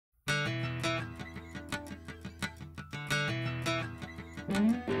Hey,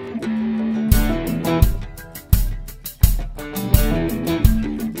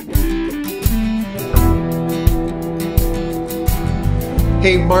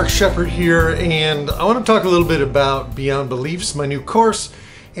 Mark Shepard here, and I want to talk a little bit about Beyond Beliefs, my new course,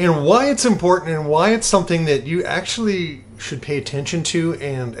 and why it's important and why it's something that you actually should pay attention to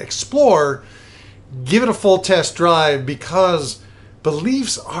and explore. Give it a full test drive, because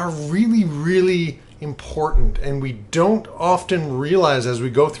beliefs are really, really important, and we don't often realize as we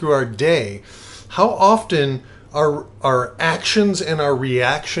go through our day how often our actions and our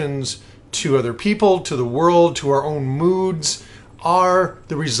reactions to other people, to the world, to our own moods are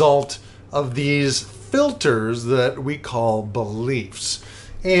the result of these filters that we call beliefs.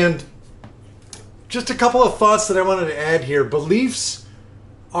 And just a couple of thoughts that I wanted to add here. Beliefs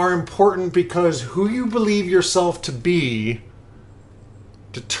are important because who you believe yourself to be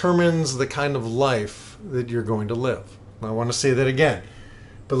determines the kind of life that you're going to live. I want to say that again.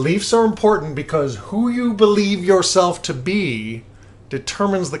 Beliefs are important because who you believe yourself to be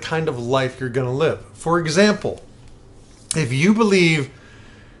determines the kind of life you're going to live. For example, if you believe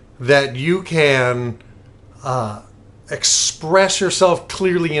that you can express yourself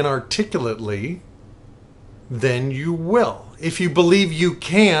clearly and articulately, then you will. If you believe you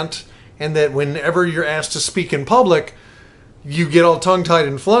can't, and that whenever you're asked to speak in public, you get all tongue-tied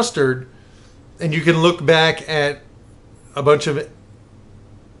and flustered, and you can look back at a bunch of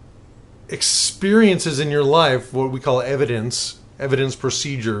experiences in your life, what we call evidence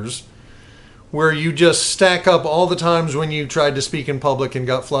procedures, where you just stack up all the times when you tried to speak in public and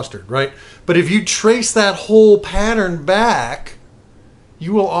got flustered, right? But if you trace that whole pattern back,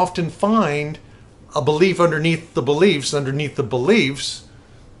 you will often find a belief underneath the beliefs. Underneath the beliefs,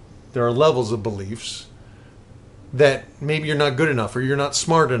 there are levels of beliefs that maybe you're not good enough, or you're not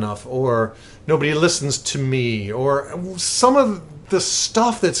smart enough, or nobody listens to me, or some of the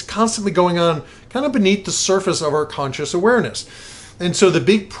stuff that's constantly going on kind of beneath the surface of our conscious awareness. And so the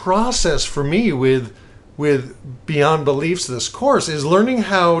big process for me with Beyond Beliefs, this course, is learning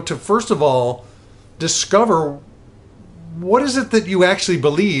how to, first of all, discover what is it that you actually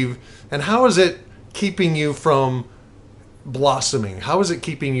believe, and how is it keeping you from blossoming? How is it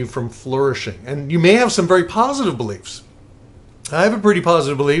keeping you from flourishing? And you may have some very positive beliefs. I have a pretty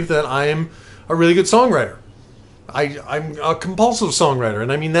positive belief that I am a really good songwriter. I'm a compulsive songwriter,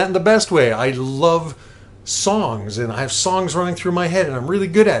 and I mean that in the best way. I love songs, and I have songs running through my head, and I'm really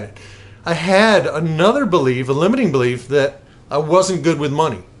good at it. I had another belief, a limiting belief, that I wasn't good with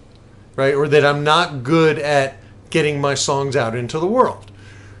money, right? Or that I'm not good at getting my songs out into the world.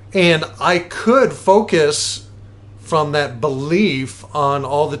 And I could focus from that belief on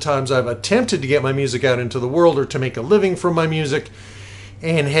all the times I've attempted to get my music out into the world, or to make a living from my music,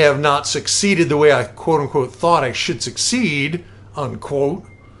 and have not succeeded the way I quote-unquote thought I should succeed, unquote.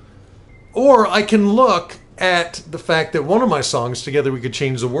 Or I can look at the fact that one of my songs, Together We Could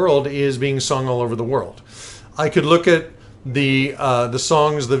Change the World, is being sung all over the world. I could look at the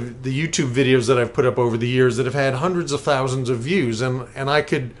songs, the YouTube videos that I've put up over the years that have had hundreds of thousands of views, and I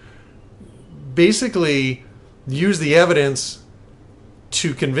could basically use the evidence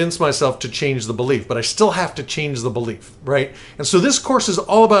to convince myself to change the belief, but I still have to change the belief, right? And so this course is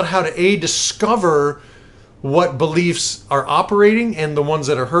all about how to A, discover what beliefs are operating, and the ones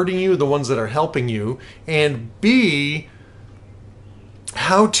that are hurting you, the ones that are helping you, and B,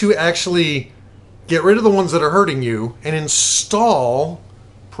 how to actually get rid of the ones that are hurting you and install,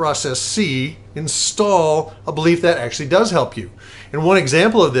 process C, install a belief that actually does help you. And one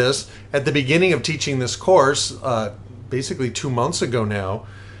example of this, at the beginning of teaching this course, basically 2 months ago now,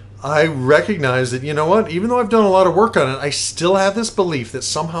 I recognized that, you know what, even though I've done a lot of work on it, I still have this belief that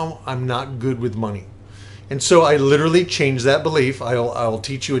somehow I'm not good with money. And so I literally changed that belief. I'll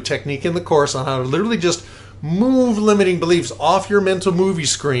teach you a technique in the course on how to literally just move limiting beliefs off your mental movie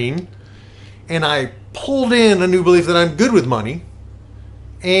screen. And I pulled in a new belief that I'm good with money,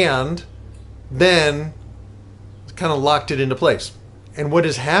 and then kind of locked it into place. And what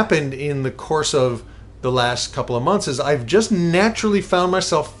has happened in the course of the last couple of months is I've just naturally found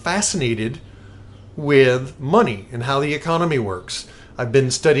myself fascinated with money and how the economy works. I've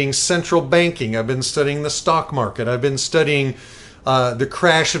been studying central banking. I've been studying the stock market. I've been studying the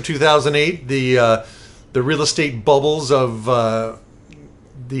crash of 2008, the real estate bubbles of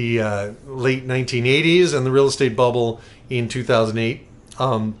the late 1980s, and the real estate bubble in 2008,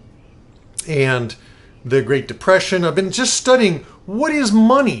 and the Great Depression. I've been just studying what is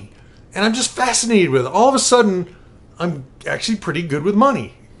money, and I'm just fascinated with it. All of a sudden, I'm actually pretty good with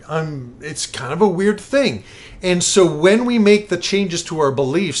money. It's kind of a weird thing. And so when we make the changes to our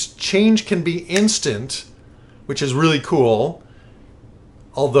beliefs, change can be instant, which is really cool.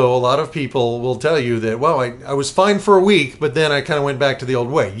 Although a lot of people will tell you that, well, I was fine for a week, but then I kind of went back to the old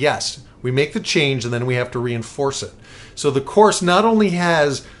way. Yes, we make the change and then we have to reinforce it. So the course not only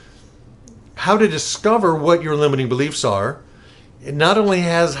has how to discover what your limiting beliefs are, it not only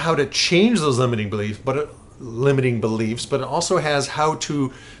has how to change those limiting beliefs, but it also has how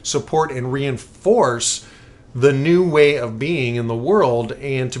to support and reinforce the new way of being in the world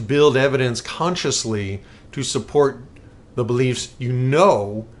and to build evidence consciously to support the beliefs you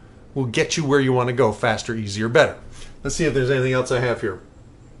know will get you where you want to go faster, easier, better. Let's see if there's anything else I have here.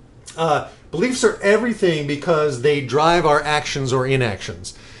 Beliefs are everything because they drive our actions or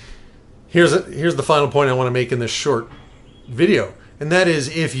inactions. Here's the final point I want to make in this short video. And that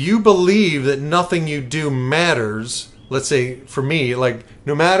is, if you believe that nothing you do matters, let's say for me, like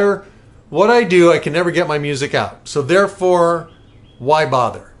no matter what I do, I can never get my music out. So therefore, why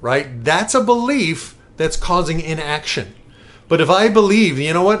bother, right? That's a belief that's causing inaction. But if I believe,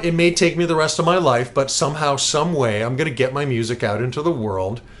 you know what, it may take me the rest of my life, but somehow, some way, I'm going to get my music out into the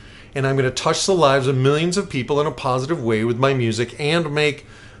world, and I'm going to touch the lives of millions of people in a positive way with my music and make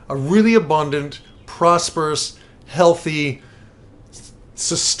a really abundant, prosperous, healthy,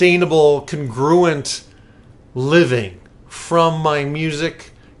 sustainable, congruent living from my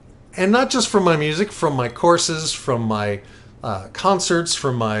music. And not just from my music, from my courses, from my concerts,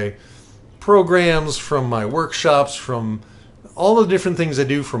 from my programs, from my workshops, from all the different things I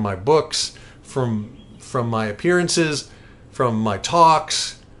do, from my books, from my appearances, from my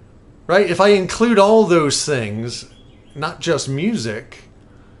talks, right? If I include all those things, not just music,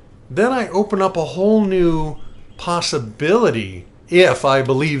 then I open up a whole new possibility if I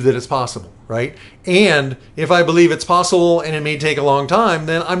believe that it's possible, right? And if I believe it's possible and it may take a long time,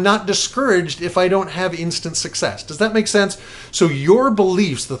 then I'm not discouraged if I don't have instant success. Does that make sense? So your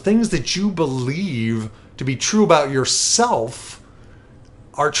beliefs, the things that you believe to be true about yourself,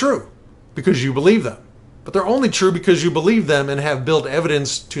 are true because you believe them. But they're only true because you believe them and have built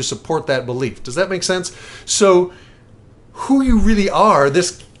evidence to support that belief. Does that make sense? So who you really are,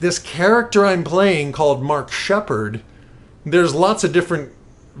 this character I'm playing called Mark Shepard, there's lots of different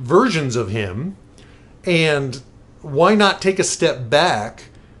versions of him, and why not take a step back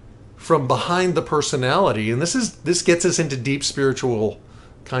from behind the personality? And this gets us into deep spiritual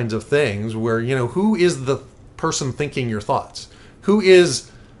kinds of things where, you know, who is the person thinking your thoughts? Who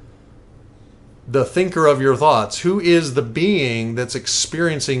is the thinker of your thoughts? Who is the being that's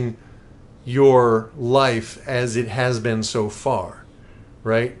experiencing your life as it has been so far,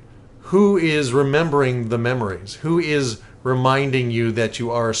 right? Who is remembering the memories? Who is reminding you that you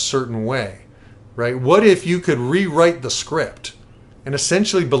are a certain way, right? What if you could rewrite the script? And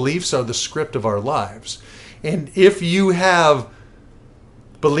essentially beliefs are the script of our lives. And if you have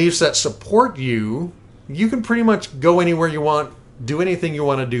beliefs that support you, you can pretty much go anywhere you want, do anything you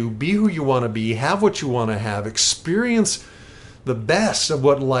want to do, be who you want to be, have what you want to have, experience the best of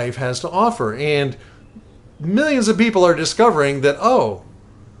what life has to offer. And millions of people are discovering that, oh,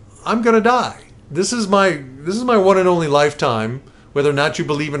 I'm going to die. This is my one and only lifetime, whether or not you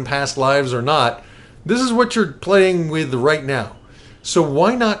believe in past lives or not. This is what you're playing with right now. So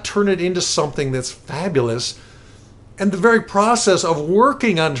why not turn it into something that's fabulous? And the very process of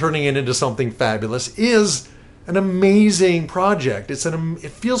working on turning it into something fabulous is an amazing project. It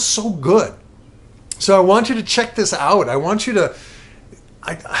feels so good. So I want you to check this out. I want you to,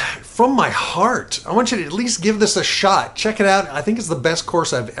 from my heart, I want you to at least give this a shot. Check it out. I think it's the best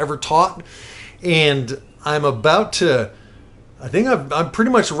course I've ever taught. And I'm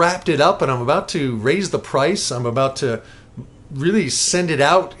pretty much wrapped it up, and I'm about to raise the price. I'm about to really send it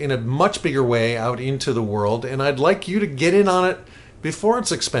out in a much bigger way out into the world. And I'd like you to get in on it before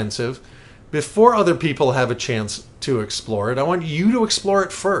it's expensive, before other people have a chance to explore it. I want you to explore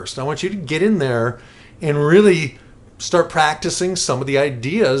it first. I want you to get in there and really start practicing some of the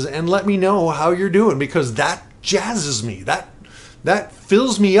ideas and let me know how you're doing, because that jazzes me. That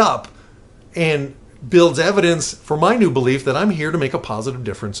fills me up and builds evidence for my new belief that I'm here to make a positive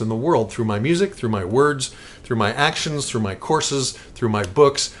difference in the world through my music, through my words, through my actions, through my courses, through my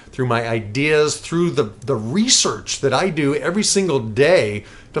books, through my ideas, through the research that I do every single day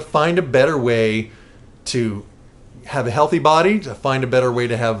to find a better way to have a healthy body, to find a better way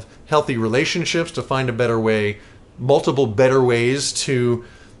to have healthy relationships, to find a better way, multiple better ways to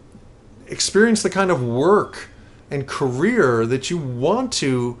experience the kind of work and career that you want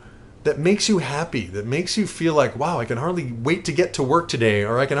to, that makes you happy, that makes you feel like, wow, I can hardly wait to get to work today,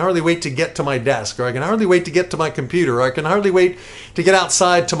 or I can hardly wait to get to my desk, or I can hardly wait to get to my computer, or I can hardly wait to get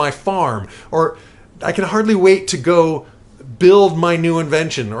outside to my farm, or I can hardly wait to go build my new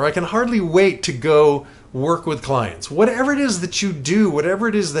invention, or I can hardly wait to go work with clients. Whatever it is that you do, whatever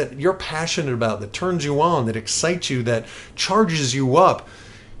it is that you're passionate about, that turns you on, that excites you, that charges you up,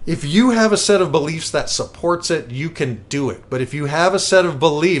 if you have a set of beliefs that supports it, you can do it. But if you have a set of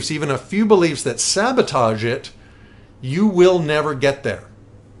beliefs, even a few beliefs that sabotage it, you will never get there.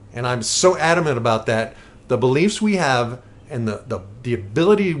 And I'm so adamant about that. The beliefs we have and the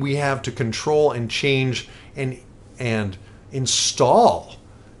ability we have to control and change and install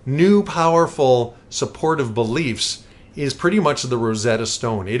new, powerful, supportive beliefs is pretty much the Rosetta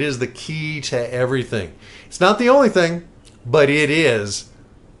Stone. It is the key to everything. It's not the only thing, but it is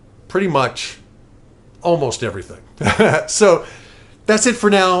pretty much almost everything. So that's it for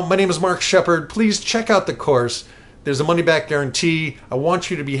now. My name is Mark Shepard. Please check out the course. There's a money-back guarantee. I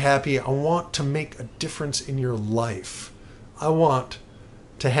want you to be happy. I want to make a difference in your life. I want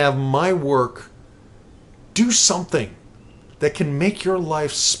to have my work do something that can make your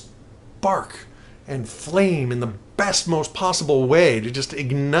life spark and flame in the best, most possible way, to just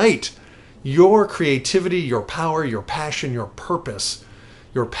ignite your creativity, your power, your passion, your purpose,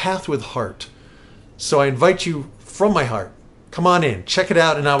 your path with heart. So I invite you from my heart, come on in, check it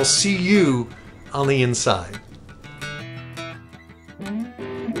out, and I will see you on the inside.